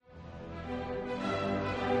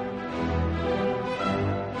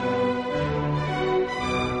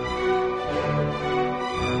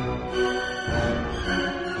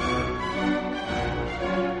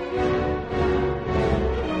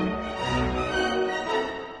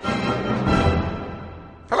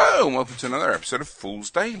Hello and welcome to another episode of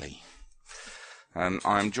Fool's Daily. And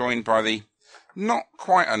I'm joined by the not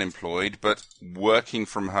quite unemployed, but working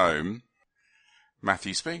from home,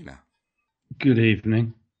 Matthew Spooner. Good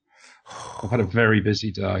evening. I've had a very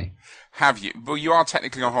busy day. Have you? Well, you are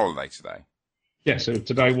technically on holiday today. Yeah, so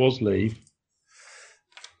today was leave.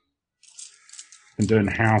 Been doing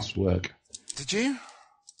housework. Did you?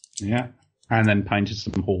 Yeah. And then painted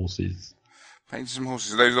some horses. Painted some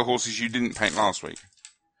horses. Those are the horses you didn't paint last week?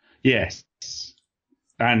 Yes.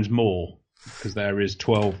 And more, because there is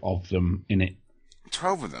 12 of them in it.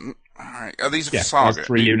 12 of them? All right. Are these of yeah, Saga?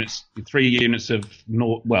 Three units of,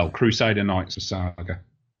 Crusader Knights of Saga.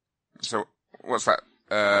 So, what's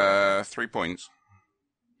that? 3 points?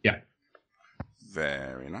 Yeah.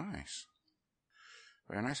 Very nice.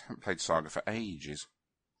 Very nice. I haven't played Saga for ages.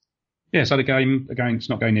 Yeah, so the game, again, it's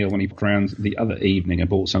not going Neil when he put around the other evening and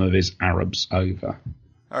brought some of his Arabs over.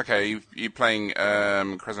 Okay, you playing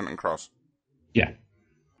Crescent and Cross? Yeah.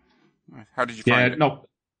 How did you find it?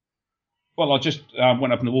 Well, I just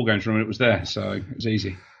went up in the War Games room and it was there, so it was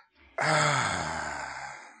easy.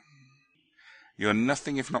 You're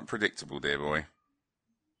nothing if not predictable, dear boy.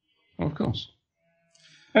 Well, of course.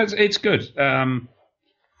 It's good.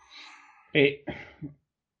 It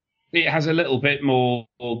has a little bit more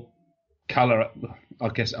colour, I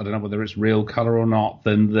guess, I don't know whether it's real colour or not,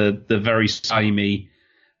 than the very samey,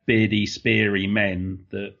 beardy, speary men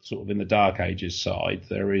that sort of in the Dark Ages side.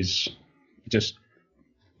 There is just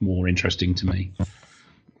more interesting to me.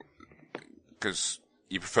 Because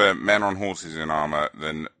you prefer men on horses in armour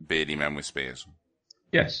than beardy men with spears?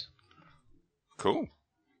 Yes. Cool.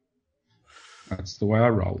 That's the way I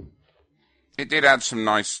roll. It did add some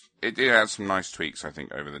nice tweaks, I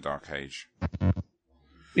think, over the Dark Age.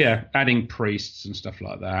 Yeah, adding priests and stuff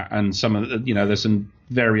like that, and some of the, there's some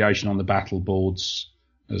variation on the battle boards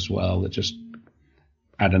as well that just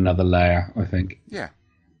add another layer, I think. Yeah.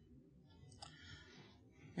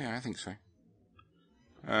 Yeah, I think so.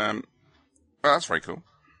 Well, that's very cool.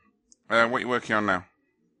 What are you working on now?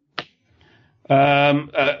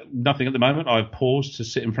 Nothing at the moment. I've paused to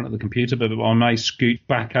sit in front of the computer, but I may scoot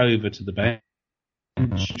back over to the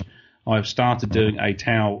bench. I've started doing a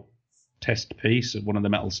Tau test piece of one of the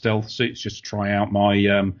metal stealth suits just to try out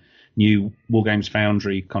my new Wargames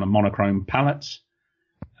Foundry kind of monochrome palette,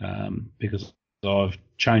 because I've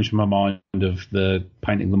changed my mind of the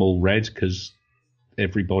painting them all red because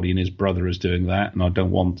everybody and his brother is doing that, and I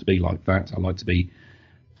don't want to be like that. I like to be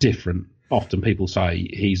different. Often people say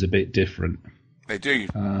he's a bit different. They do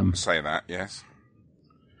say that, yes.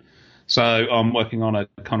 So I'm working on a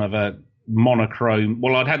kind of a monochrome.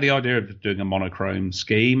 Well, I'd had the idea of doing a monochrome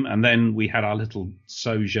scheme, and then we had our little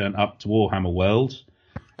sojourn up to Warhammer World.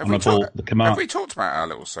 Have we talked about our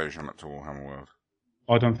little sojourn up to Warhammer World?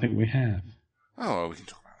 I don't think we have. Oh, well, we can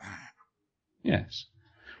talk about that. Yes.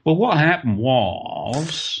 Well, what happened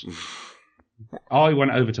was I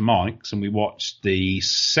went over to Mike's and we watched the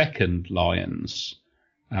second Lions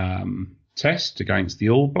test against the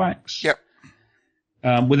All Blacks. Yep.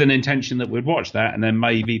 With an intention that we'd watch that and then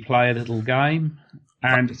maybe play a little game.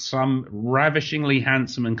 And some ravishingly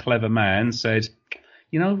handsome and clever man said,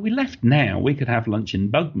 if we left now, we could have lunch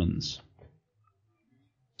in Bugman's.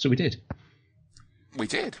 So we did. We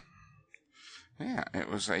did. Yeah, it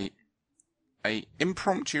was a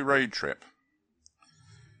impromptu road trip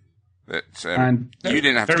that and you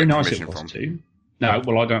didn't have to get permission from. Too. No,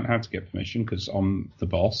 well, I don't have to get permission because I'm the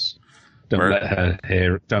boss. Don't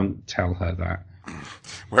tell her that.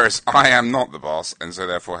 Whereas I am not the boss, and so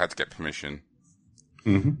therefore had to get permission.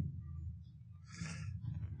 Mm-hmm.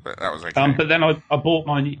 But that was okay. But then I bought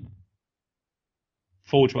my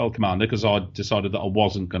Forge World Commander because I decided that I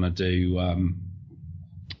wasn't going to do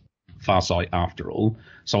Farsight after all.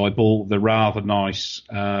 So I bought the rather nice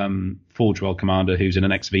Forge World Commander who's in an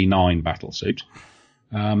XV9 battle suit.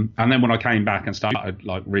 And then when I came back and started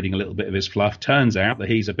reading a little bit of his fluff, turns out that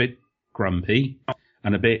he's a bit grumpy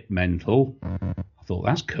and a bit mental. I thought,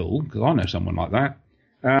 that's cool, because I know someone like that.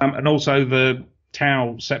 And also the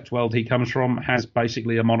Tau Sept world he comes from has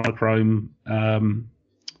basically a monochrome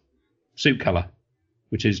suit colour,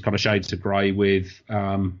 which is kind of shades of grey with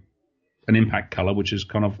an impact colour, which is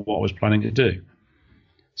kind of what I was planning to do.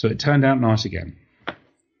 So it turned out nice again.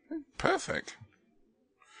 Perfect.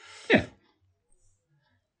 Yeah.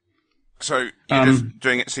 So you're just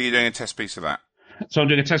doing it. So you're doing a test piece of that. So I'm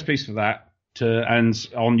doing a test piece for that, and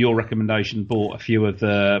on your recommendation, bought a few of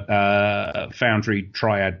the Foundry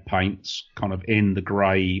Triad paints, kind of in the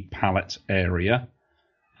grey palette area.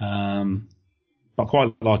 But I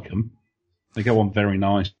quite like them. They go on very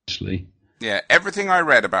nicely. Yeah, everything I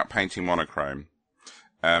read about painting monochrome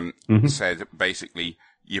said basically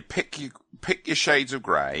you pick your shades of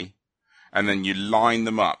grey, and then you line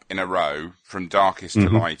them up in a row from darkest to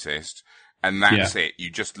lightest, and that's it. You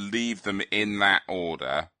just leave them in that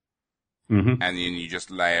order, and then you just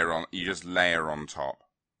layer on top.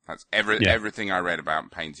 That's everything I read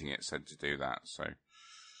about painting it said to do that. So,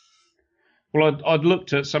 well, I'd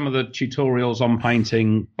looked at some of the tutorials on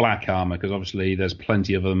painting black armor, because obviously there's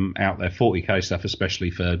plenty of them out there, 40k stuff, especially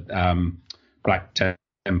for Black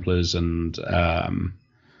Templars and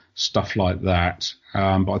stuff like that.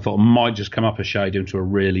 But I thought I might just come up a shade into a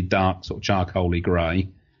really dark sort of charcoaly grey,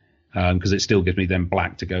 because it still gives me then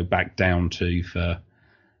black to go back down to for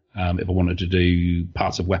if I wanted to do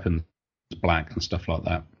parts of weapons black and stuff like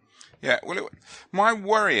that. Yeah, well, my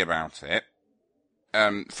worry about it,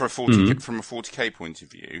 for a 40K, from a 40k point of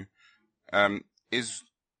view, is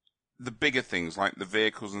the bigger things like the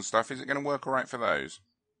vehicles and stuff. Is it going to work all right for those?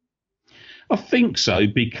 I think so,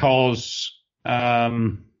 because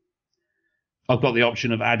I've got the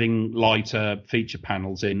option of adding lighter feature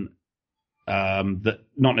panels in, that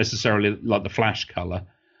not necessarily like the flash colour,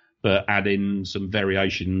 but add in some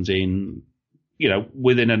variations in,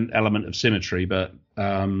 within an element of symmetry, but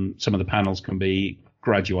some of the panels can be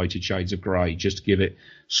graduated shades of grey, just to give it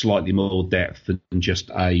slightly more depth than just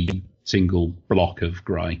a single block of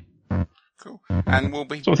grey. Cool. And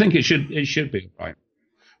So I think it should be right.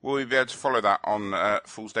 Will we be able to follow that on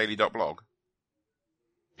foolsdaily.blog?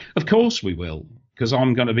 Of course we will, because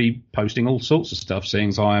I'm going to be posting all sorts of stuff, seeing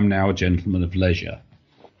as I am now a gentleman of leisure.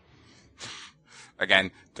 Again,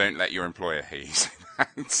 don't let your employer hear you say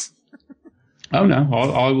that. Oh no,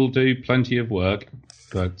 I will do plenty of work,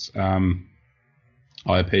 but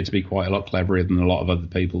I appear to be quite a lot cleverer than a lot of other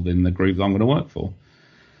people in the group that I'm going to work for.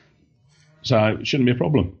 So it shouldn't be a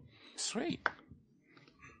problem. Sweet.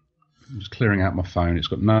 I'm just clearing out my phone. It's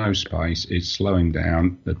got no space. It's slowing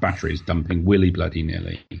down. The battery is dumping willy bloody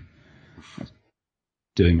nilly.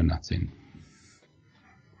 Doing me nothing.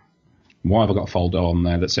 Why have I got a folder on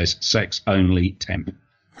there that says sex only temp?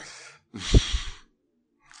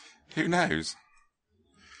 Who knows?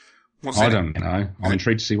 I don't know. I'm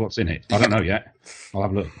intrigued to see what's in it. I don't know yet. I'll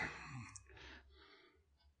have a look.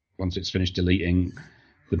 Once it's finished deleting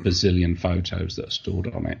the bazillion photos that are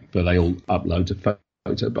stored on it. But they all upload to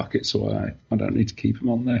photo bucket, so I don't need to keep them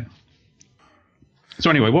on there. So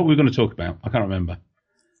anyway, what were we going to talk about? I can't remember.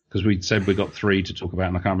 Because we said we got 3 to talk about,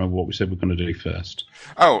 and I can't remember what we said we were going to do first.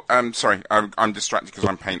 Oh, sorry. I'm distracted because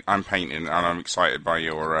I'm painting, and I'm excited by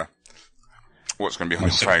your what's going to be on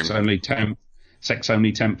your phone. Sex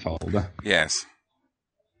only temp folder. Yes.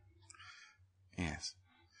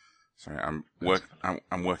 Sorry, I'm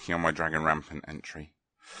working on my Dragon Rampant entry.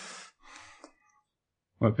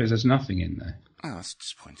 Well, because there's nothing in there. Oh, that's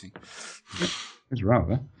disappointing. It's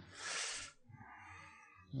rather.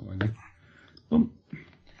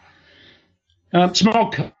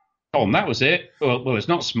 SmogCon, that was it. Well, it's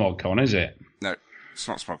not SmogCon, is it? No, it's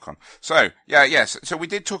not SmogCon. So, yes. So we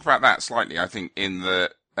did talk about that slightly, I think, in the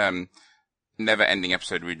never-ending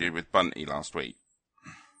episode we did with Bunty last week.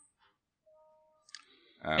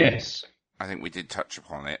 Yes. I think we did touch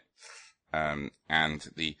upon it, and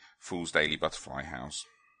the Fool's Daily Butterfly House.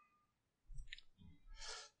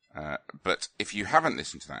 But if you haven't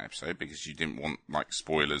listened to that episode because you didn't want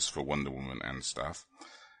spoilers for Wonder Woman and stuff,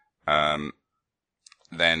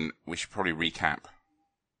 then we should probably recap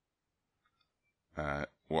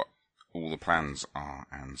what all the plans are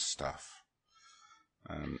and stuff,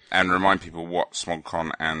 and remind people what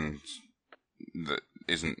SmogCon and that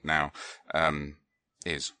isn't now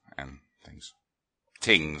is and things.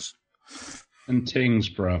 Tings. And tings,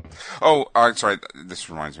 bro. Oh, sorry. This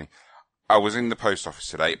reminds me. I was in the post office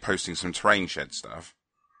today posting some terrain shed stuff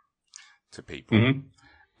to people,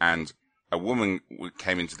 and a woman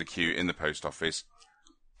came into the queue in the post office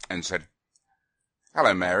and said,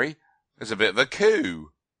 "Hello, Mary. There's a bit of a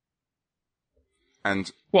coup."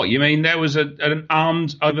 And what, you mean there was an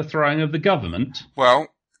armed overthrowing of the government? Well,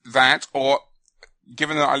 that, or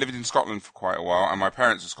given that I lived in Scotland for quite a while and my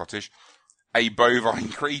parents are Scottish, a bovine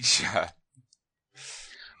creature.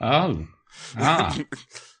 Oh. Ah.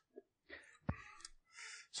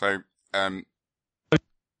 So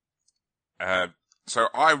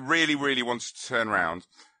I really, really wanted to turn around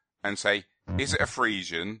and say, "Is it a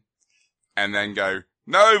Frisian?" And then go,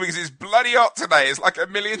 "No, because it's bloody hot today. It's like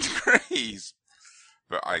 1,000,000 degrees."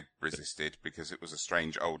 But I resisted because it was a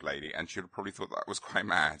strange old lady, and she would have probably thought that was quite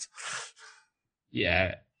mad.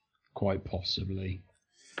 Yeah, quite possibly.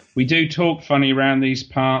 We do talk funny around these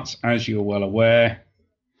parts, as you're well aware.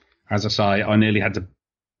 As I say, I nearly had to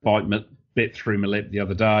bit through my lip the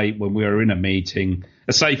other day when we were in a meeting,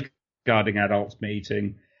 a safeguarding adults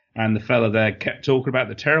meeting, and the fella there kept talking about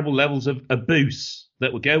the terrible levels of abuse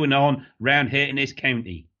that were going on around here in this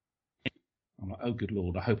county. I'm like, oh, good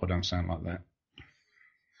Lord, I hope I don't sound like that.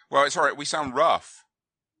 Well, it's all right. We sound rough.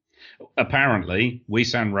 Apparently, we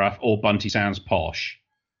sound rough, or Bunty sounds posh.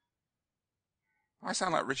 I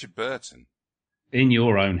sound like Richard Burton. In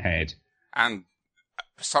your own head. And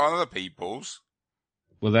some other people's.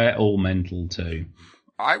 Well, they're all mental too.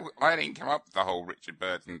 I didn't come up with the whole Richard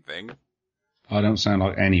Burton thing. I don't sound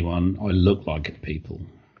like anyone. I look like people.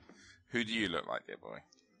 Who do you look like, dear boy?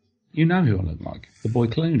 You know who I look like. The boy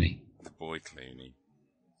Clooney. The boy Clooney.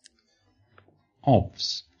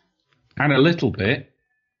 Obvs. And a little bit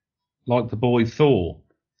like the boy Thor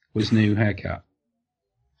with his new haircut.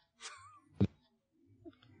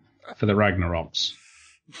 For the Ragnaroks.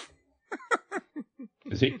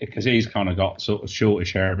 Because he's kind of got sort of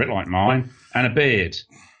shortish hair, a bit like mine, and a beard.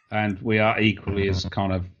 And we are equally as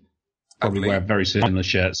kind of, probably wear very similar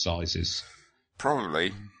shirt sizes.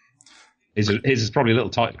 Probably. His is probably a little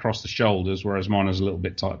tight across the shoulders, whereas mine is a little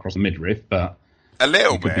bit tight across the midriff, but... A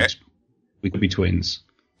little bit? We could be twins.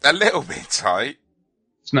 A little bit tight?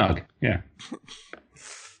 Snug, yeah.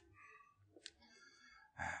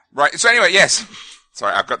 Right, so anyway, yes.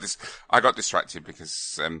 Sorry, I got distracted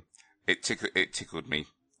because it tickled me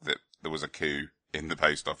that there was a coup in the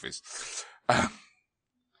post office.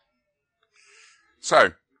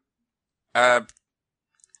 So,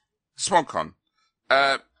 SmogCon.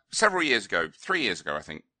 Several years ago, 3 years ago, I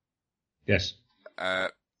think. Yes.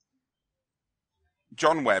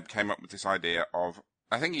 John Webb came up with this idea of,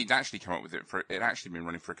 I think he'd actually come up with it it actually been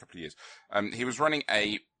running for a couple of years. He was running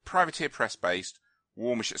a privateer press-based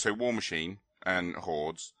War Machine and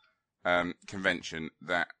Hordes convention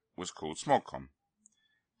that was called SmogCon.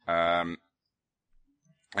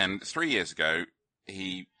 And 3 years ago,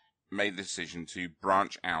 he made the decision to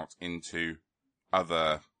branch out into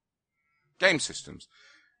other game systems.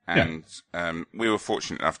 And we were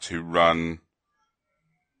fortunate enough to run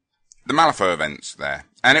the Malifaux events there.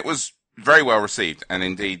 And it was very well received. And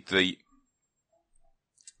indeed, the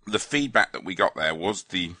feedback that we got there was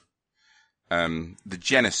the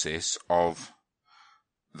genesis of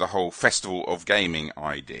the whole Festival of Gaming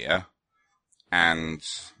idea, and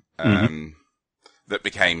that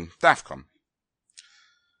became DAF CON.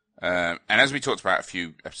 And as we talked about a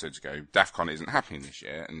few episodes ago, DAF CON isn't happening this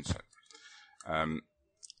year, and so I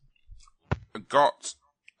got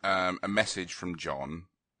a message from John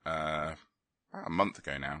about a month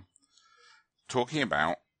ago now, talking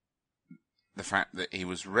about the fact that he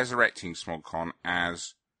was resurrecting SmogCon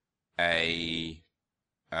as a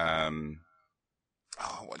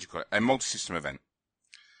a multi-system event.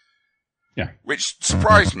 Yeah. Which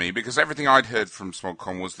surprised me, because everything I'd heard from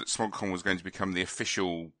SmogCon was that SmogCon was going to become the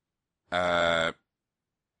official PP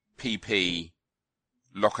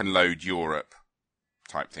Lock and Load Europe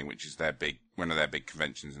type thing, which is one of their big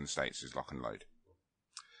conventions in the States is Lock and Load.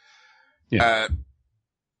 Yeah.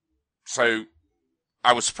 So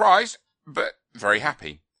I was surprised, but very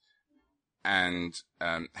happy. And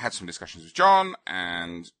had some discussions with John,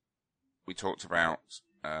 and we talked about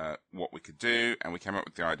what we could do, and we came up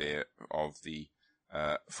with the idea of the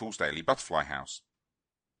Fool's Daily Butterfly House,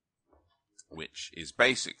 which is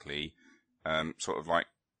basically sort of like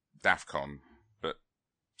DAF CON, but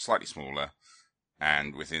slightly smaller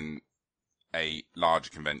and within a larger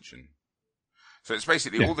convention. So it's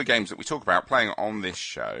basically all the games that we talk about playing on this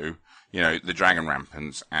show, the Dragon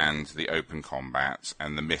Rampants and the Open Combat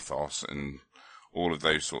and the Mythos and all of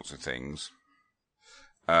those sorts of things.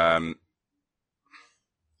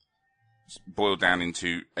 Boiled down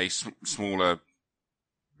into a smaller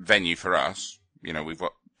venue for us. We've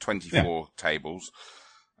got 24 tables.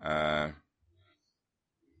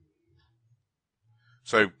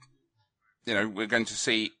 So, we're going to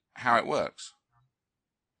see how it works.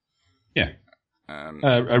 Yeah.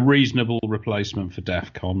 A reasonable replacement for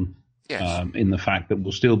DAF CON. Yes. In the fact that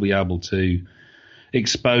we'll still be able to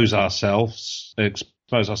expose ourselves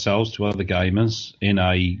to other gamers in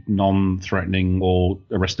a non-threatening or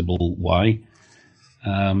arrestable way.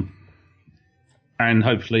 And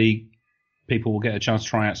hopefully people will get a chance to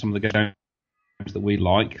try out some of the games that we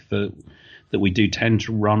like, that we do tend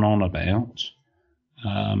to run on about,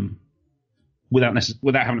 without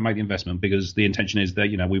having to make the investment, because the intention is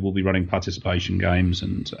that, we will be running participation games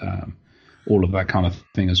and all of that kind of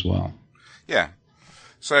thing as well. Yeah.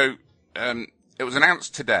 So it was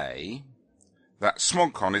announced today that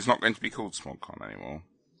SmogCon is not going to be called SmogCon anymore.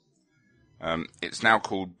 It's now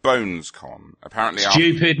called BonesCon. Apparently,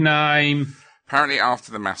 stupid name. Apparently,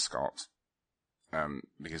 after the mascot,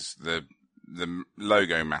 because the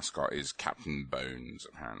logo mascot is Captain Bones.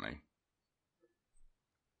 Apparently,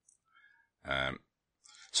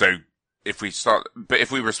 So if we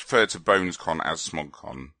refer to BonesCon as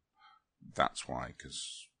SmogCon, that's why,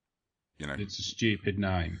 because, it's a stupid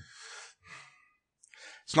name.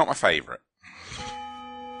 It's not my favourite.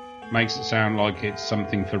 Makes it sound like it's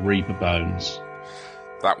something for Reaper Bones.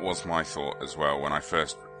 That was my thought as well when I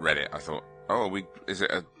first read it. I thought, is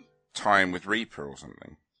it a tie-in with Reaper or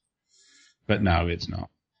something? But no, it's not.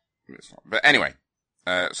 It's not. But anyway,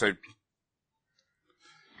 so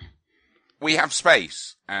we have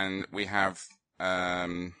space, and we have a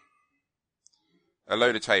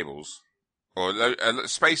load of tables, or a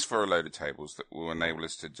space for a load of tables that will enable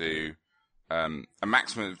us to do a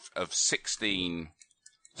maximum of 16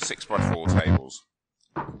 6x4 tables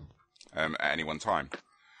at any one time.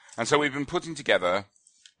 And so we've been putting together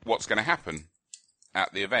what's going to happen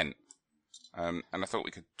at the event. And I thought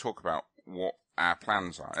we could talk about what our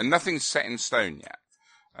plans are. And nothing's set in stone yet.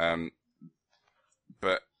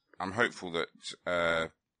 But I'm hopeful that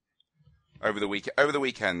over the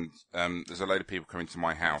weekend, there's a load of people coming to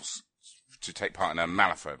my house to take part in a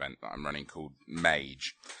Malifaux event that I'm running called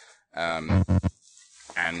Mage.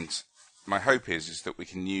 And my hope is that we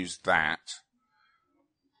can use that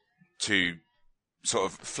to sort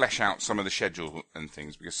of flesh out some of the schedule and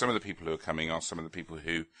things, because some of the people who are coming are some of the people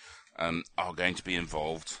who are going to be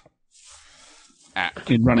involved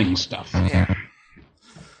in running stuff. Yeah.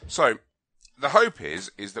 So the hope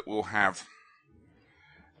is that we'll have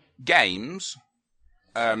games,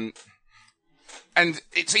 and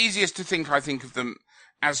it's easiest to think, I think, of them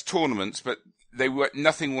as tournaments, but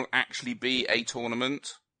nothing will actually be a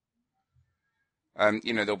tournament.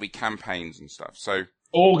 There'll be campaigns and stuff. So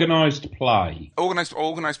organised play. Organised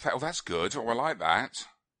play. Oh, that's good. Oh, I like that.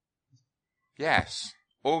 Yes,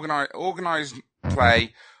 organised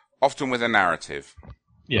play, often with a narrative.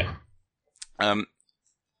 Yeah.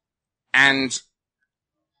 And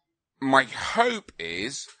my hope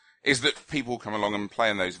is that people come along and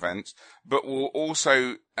play in those events, but we'll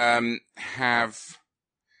also have.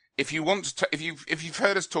 If you've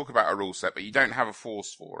heard us talk about a rule set, but you don't have a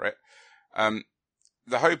force for it,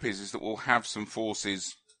 the hope is that we'll have some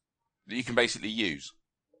forces that you can basically use.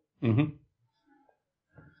 Mm-hmm.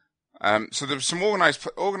 So there's some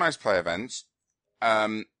organised play events,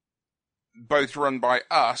 both run by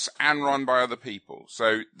us and run by other people.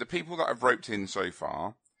 So the people that I've roped in so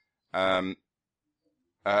far, Mike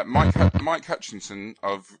Hutchinson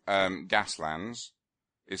of Gaslands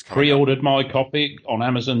is coming. Pre-ordered my copy on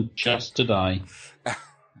Amazon just today.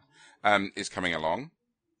 Is coming along.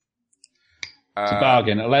 It's a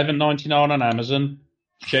bargain. $11.99 on Amazon.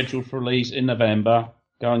 Scheduled for release in November.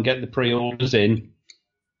 Go and get the pre-orders in,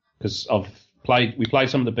 because we played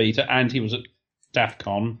some of the beta, and he was at DAF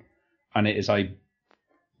CON, and it is a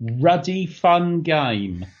ruddy, fun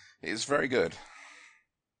game. It is very good.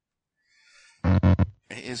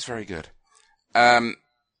 It is very good.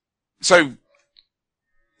 So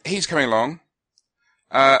he's coming along.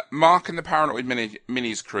 Mark and the Paranoid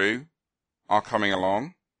Minis crew are coming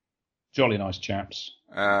along. Jolly nice chaps.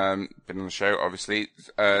 Been on the show, obviously,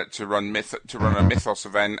 to run a Mythos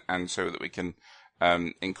event, and so that we can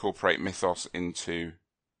incorporate Mythos into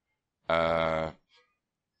the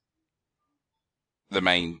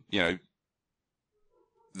main, the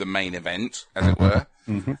main event, as it were.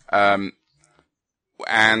 Mm-hmm.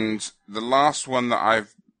 And the last one that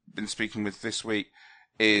I've been speaking with this week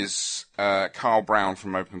is Carl Brown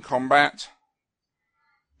from Open Combat,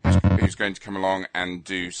 who's going to come along and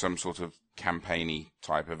do some sort of campaign-y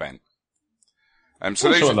type event. So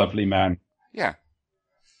also a lovely man. Yeah.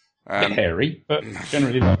 A bit hairy, but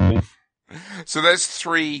generally lovely. So there's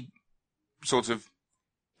 3 sort of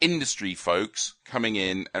industry folks coming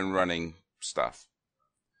in and running stuff.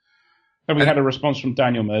 Have we had a response from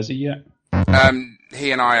Daniel Mersey yet?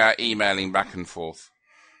 He and I are emailing back and forth.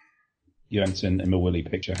 You haven't sent him a Willy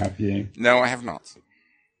picture, have you? No, I have not. Do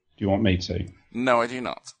you want me to? No, I do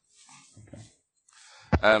not.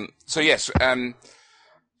 Okay. So yes,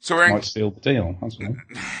 so we're might steal the deal. That's all.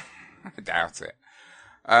 I doubt it.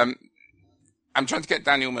 I'm trying to get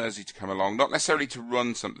Daniel Mersey to come along, not necessarily to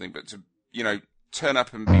run something, but to turn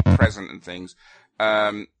up and be present and things.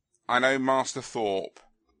 I know Master Thorpe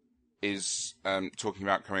is talking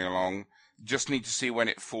about coming along. Just need to see when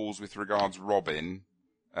it falls with regards Robin,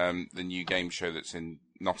 the new game show that's in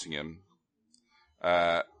Nottingham.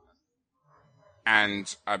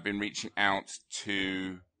 And I've been reaching out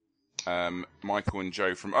to Michael and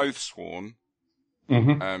Joe from Oathsworn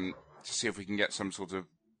to see if we can get some sort of.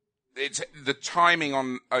 It's the timing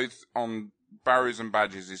on Barrows and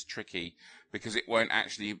Badges is tricky because it won't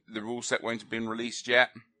actually, the rule set won't have been released yet.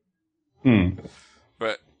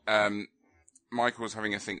 But Michael was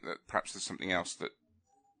having a think that perhaps there's something else that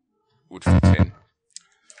would fit in.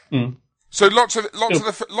 Mm. So lots of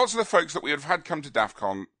the folks that we have had come to DAF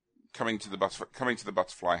CON, coming to the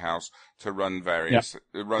Butterfly House to run various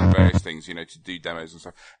things, to do demos and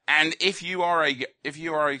stuff. And if you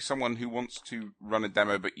are someone who wants to run a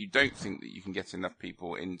demo, but you don't think that you can get enough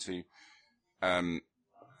people into the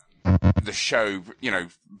show,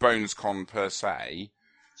 BonesCon per se.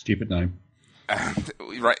 Stupid name.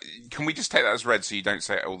 Right? Can we just take that as read so you don't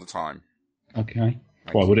say it all the time? Okay.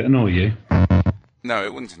 Why would it annoy you? No,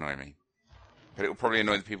 it wouldn't annoy me, but it will probably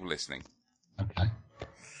annoy the people listening. Okay.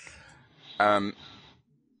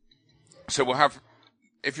 So we'll have,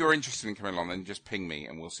 if you're interested in coming along, then just ping me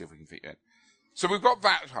and we'll see if we can fit you in. So we've got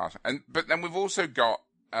that part, but then we've also got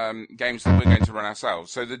games that we're going to run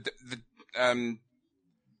ourselves. So the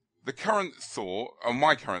current thought, or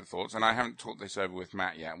my current thoughts, and I haven't talked this over with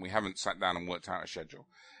Matt yet, and we haven't sat down and worked out a schedule,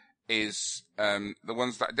 is the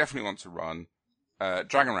ones that I definitely want to run: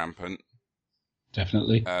 Dragon Rampant,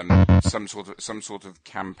 definitely, some sort of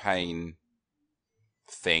campaign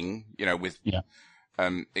thing, with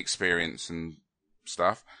experience and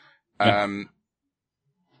stuff.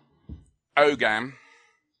 OGAM,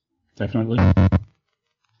 definitely,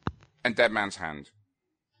 and Dead Man's Hand.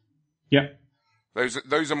 Yeah.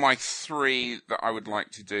 Those are my three that I would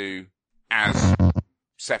like to do as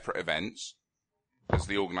separate events, as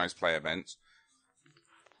the organised play events.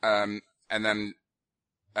 And then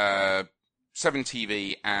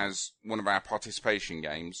 7TV as one of our participation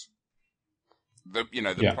games. The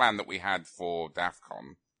plan that we had for DAF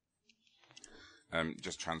CON.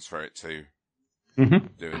 Just transfer it to doing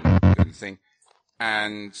the thing.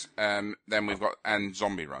 And then we've got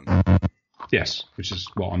Zombie Run. Yes, which is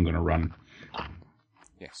what I'm going to run.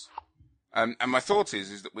 Yes. And my thought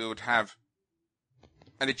is that we would have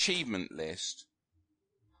an achievement list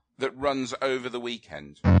that runs over the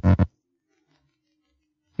weekend.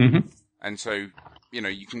 Mm-hmm. And so,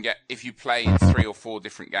 you can get, if you play 3 or 4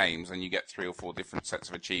 different games, and you get 3 or 4 different sets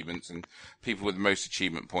of achievements, and people with the most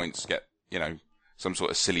achievement points get, some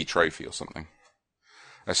sort of silly trophy or something.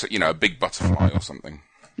 A big butterfly or something.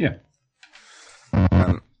 Yeah.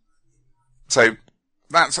 So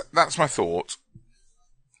that's my thought.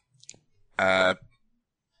 And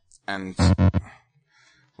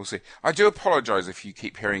we'll see. I do apologise if you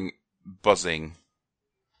keep hearing buzzing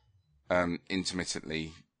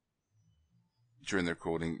intermittently during the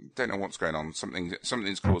recording. Don't know what's going on.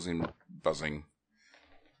 Something's causing buzzing.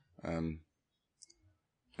 Don't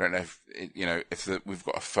know if we've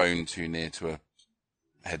got a phone too near to a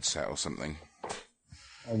headset or something.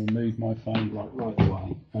 I will move my phone right away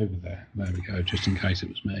over there. There we go, just in case it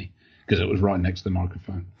was me, because it was right next to the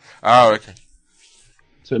microphone. Oh, okay.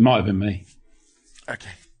 So it might have been me.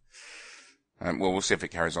 Okay. Well, we'll see if it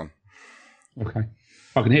carries on. Okay.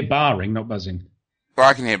 I can hear barring, not buzzing. Well,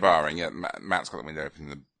 I can hear barring. Yeah, Matt's got the window open.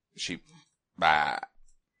 The sheep. Bah.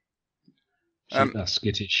 That's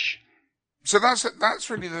skittish. So that's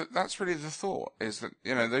really the thought, is that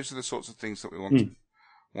those are the sorts of things that we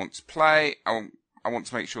want to play. I want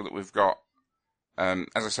to make sure that we've got, as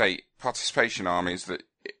I say, participation armies that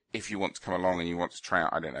if you want to come along and you want to try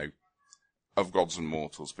out, I don't know, of Gods and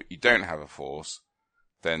Mortals, but you don't have a force,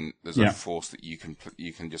 then there's a force that you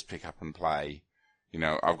can just pick up and play.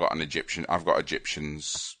 I've got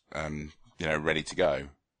Egyptians, ready to go.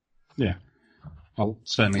 Yeah. I'll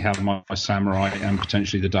certainly have my samurai and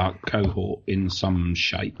potentially the dark cohort in some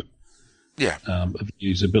shape. Yeah. Of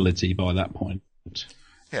usability by that point.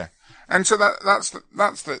 Yeah. And so that's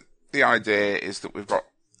the idea, is that we've got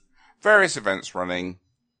various events running,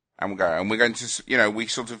 and we'll go, and we're going to, we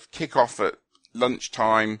sort of kick off at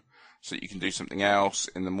lunchtime so that you can do something else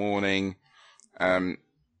in the morning, and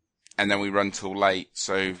then we run till late.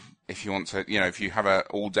 So if you want to, if you have a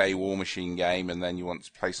all-day War Machine game and then you want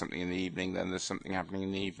to play something in the evening, then there's something happening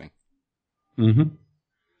in the evening.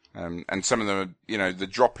 Mm-hmm. And some of them are, the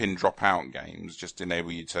drop-in, drop-out games just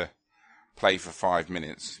enable you to play for 5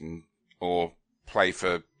 minutes or play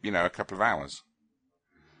for, a couple of hours.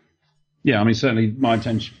 Yeah, I mean, certainly my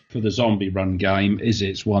intention for the Zombie Run game is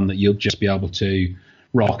it's one that you'll just be able to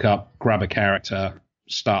rock up, grab a character,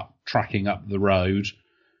 start tracking up the road,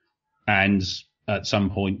 and at some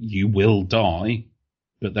point you will die,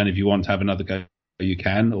 but then if you want to have another go, you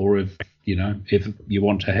can, or if you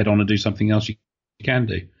want to head on and do something else, you can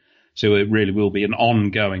do. So it really will be an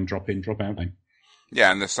ongoing drop-in, drop-out game.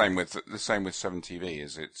 Yeah, and the same with 7TV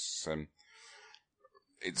is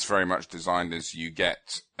it's very much designed as you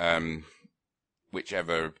get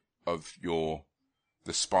whichever of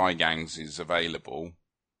the spy gangs is available,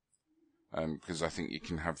 because I think you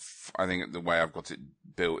can have. I think the way I've got it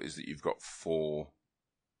built is that you've got 4.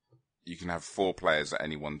 You can have 4 players at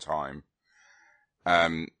any one time,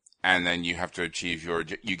 and then you have to achieve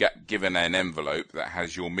you get given an envelope that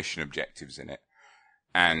has your mission objectives in it,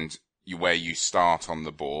 and where you start on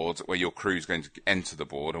the board, where your crew's going to enter the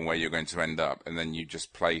board, and where you're going to end up, and then you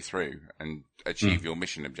just play through and achieve your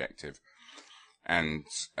mission objective. And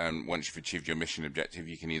once you've achieved your mission objective,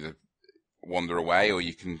 you can either wander away or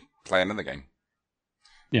you can play another game.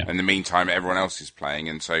 Yeah. In the meantime, everyone else is playing,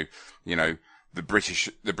 and so the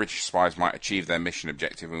British spies might achieve their mission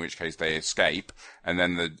objective, in which case they escape, and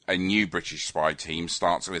then a new British spy team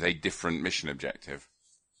starts with a different mission objective.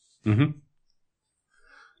 Mm-hmm.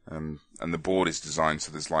 And the board is designed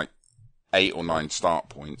so there's like 8 or 9 start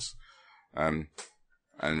points, and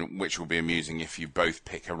which will be amusing if you both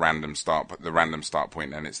pick the random start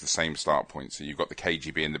point, and it's the same start point. So you've got the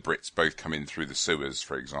KGB and the Brits both come in through the sewers,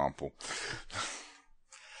 for example.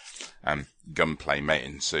 Gunplay may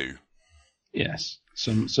ensue. Yes,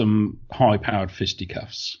 some high-powered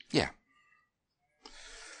fisticuffs. Yeah.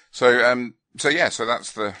 So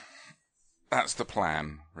that's the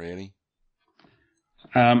plan, really.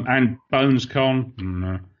 And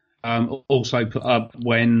BonesCon also put up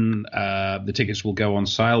when the tickets will go on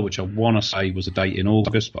sale, which I want to say was a date in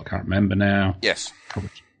August, but I can't remember now. Yes.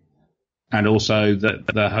 And also that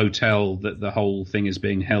the hotel that the whole thing is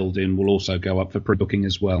being held in will also go up for pre-booking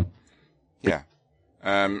as well. Yeah.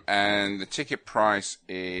 And the ticket price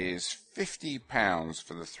is £50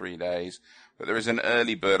 for the 3 days, but there is an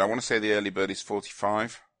early bird. I want to say the early bird is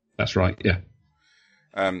 £45. That's right, yeah.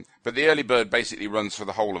 But the early bird basically runs for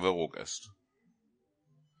the whole of August.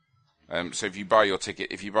 So if you buy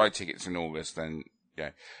tickets in August, then yeah.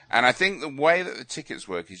 And I think the way that the tickets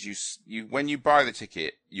work is you when you buy the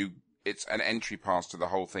ticket, it's an entry pass to the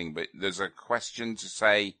whole thing, but there's a question to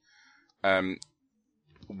say,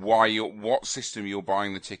 what system you're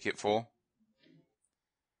buying the ticket for.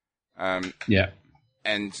 Yeah.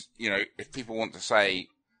 And, if people want to say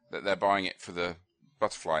that they're buying it for the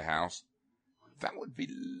Butterfly House, that would be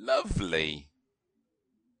lovely.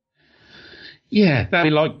 Yeah, that'd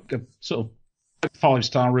be like a sort of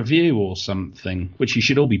 5-star review or something, which you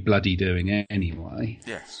should all be bloody doing anyway.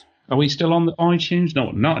 Yes. Are we still on the iTunes?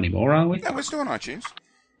 No, not anymore, are we? No, we're still on iTunes.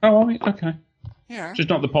 Oh, are we? Okay. Yeah. Just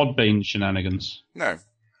not the Podbean shenanigans. No,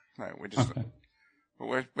 we're just. Okay.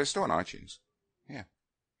 But we're still on iTunes. Yeah.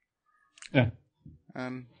 Yeah.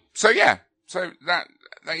 So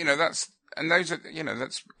that's and those are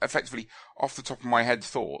that's effectively off the top of my head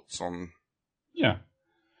thoughts on. Yeah.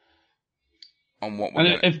 On what.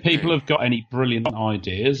 And if people have got any brilliant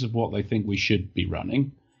ideas of what they think we should be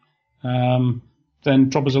running, then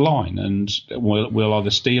drop us a line, and we'll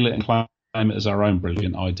either steal it and claim it as our own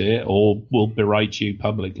brilliant idea, or we'll berate you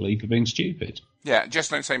publicly for being stupid. Yeah, just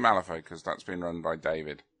don't say Malifaux, because that's been run by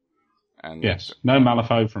David. And yes, no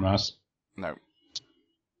Malifaux from us. No.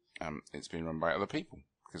 It's been run by other people,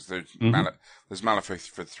 because there's Malifaux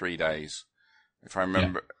for 3 days. If I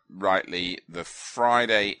remember rightly, the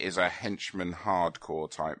Friday is a henchman hardcore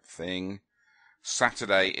type thing.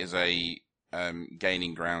 Saturday is a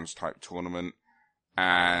gaining grounds type tournament.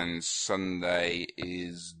 And Sunday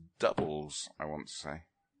is doubles, I want to say.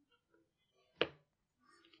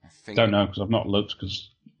 Don't know, because I've not looked, because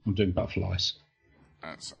I'm doing butterflies.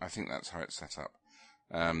 I think that's how it's set up.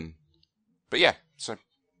 But yeah, so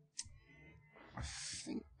I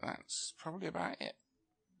think that's probably about it.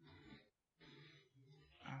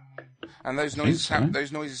 And those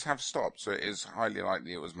noises have stopped, so it is highly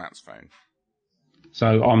likely it was Matt's phone.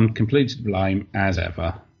 So I'm completely to blame, as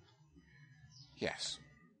ever. Yes.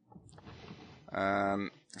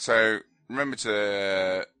 So remember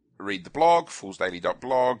to read the blog,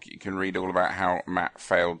 foolsdaily.blog. You can read all about how Matt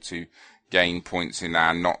failed to gain points in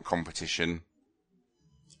our not competition.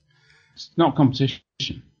 It's not competition.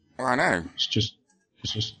 Well, I know. It's just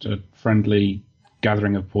a friendly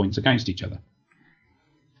gathering of points against each other.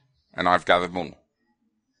 And I've gathered more.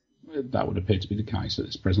 That would appear to be the case at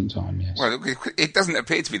this present time, yes. Well, it doesn't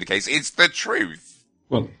appear to be the case. It's the truth.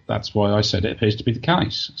 Well, that's why I said it appears to be the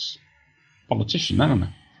case. It's a politician, isn't it?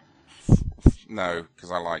 No,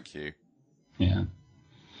 because I like you. Yeah.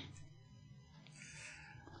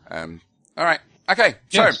 All right. Okay,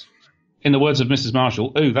 yes. So. In the words of Mrs.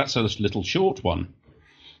 Marshall, ooh, that's a little short one.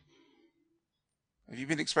 Have you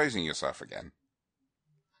been exposing yourself again?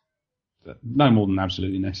 No more than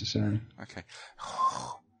absolutely necessary. Okay.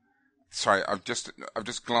 Sorry, I've just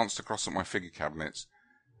glanced across at my figure cabinets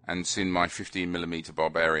and seen my 15mm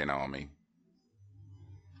barbarian army.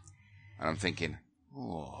 And I'm thinking,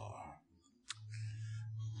 I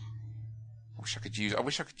wish I could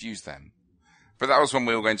use them. But that was when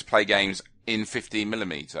we were going to play games in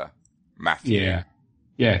 15mm, Matthew. Yeah.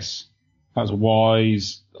 Yes. That was a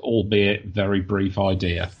wise, albeit very brief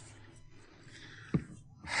idea.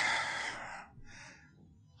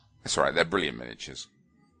 That's all right. They're brilliant miniatures.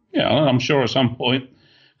 Yeah, I'm sure at some point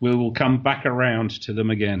we will come back around to them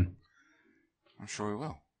again. I'm sure we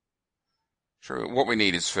will. Sure. What we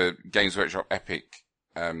need is for Games Workshop Epic,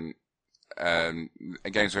 a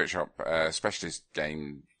Games Workshop specialist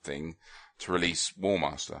game thing to release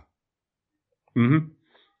Warmaster. Mm-hmm.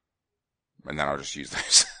 And then I'll just use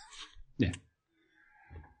those. Yeah.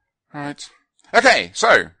 All right. Okay,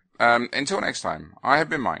 so until next time, I have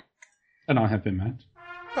been Mike. And I have been Matt.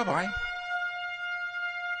 Bye-bye.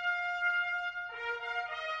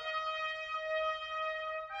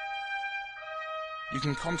 You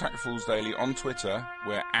can contact Fools Daily on Twitter,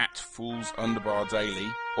 we're at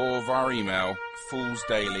Fools_Daily, or via email,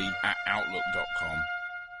 foolsdaily@outlook.com.